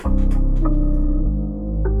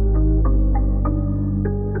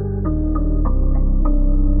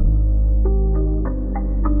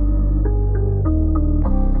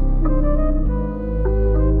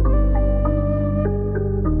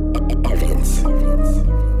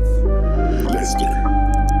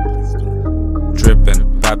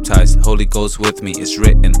Drippin', baptized, Holy Ghost with me, it's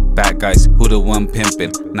written. Bad guys, who the one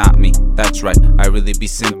pimpin'? Not me, that's right, I really be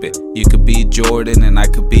simpin'. You could be Jordan and I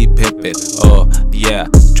could be Pippin. Oh yeah,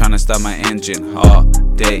 tryna start my engine all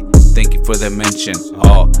day. Thank you for the mention.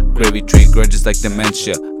 Oh, gravy tree grudges like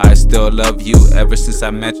dementia. I still love you ever since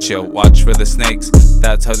I met you. Watch for the snakes,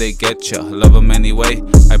 that's how they get you. Love them anyway,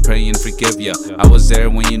 I pray and forgive you. I was there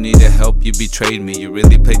when you needed help, you betrayed me. You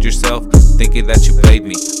really played yourself, thinking that you played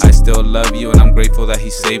me. I still love you and I'm grateful that he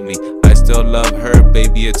saved me. I still love her,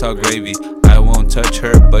 baby, it's all gravy. I won't touch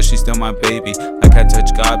her, but she's still my baby. I can't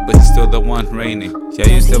touch God, but he's still the one reigning. Yeah,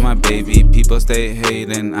 you're still my baby, people stay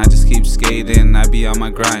hating. I just keep skating, I be on my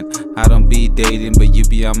grind. I don't be dating, but you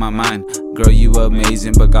be on my mind. Girl, you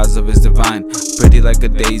amazing, but God's love is divine. Pretty like a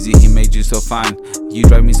daisy, he made you so fine. You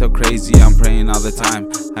drive me so crazy, I'm praying all the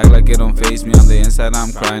time. Act like it don't faze me, on the inside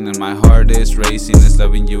I'm crying. And my heart is racing, is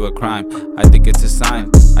loving you a crime. I think it's a sign,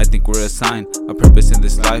 I think we're a sign. A purpose in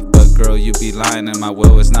this life, but girl, you be lying. And my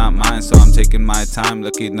will is not mine, so I'm taking my time.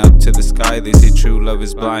 Looking up to the sky, they say true love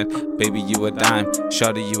is blind. Baby, you a dime,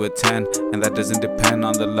 shawty, you a 10. And that doesn't depend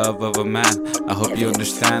on the love of a man. I hope you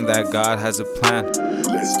understand that God has a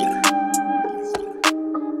plan.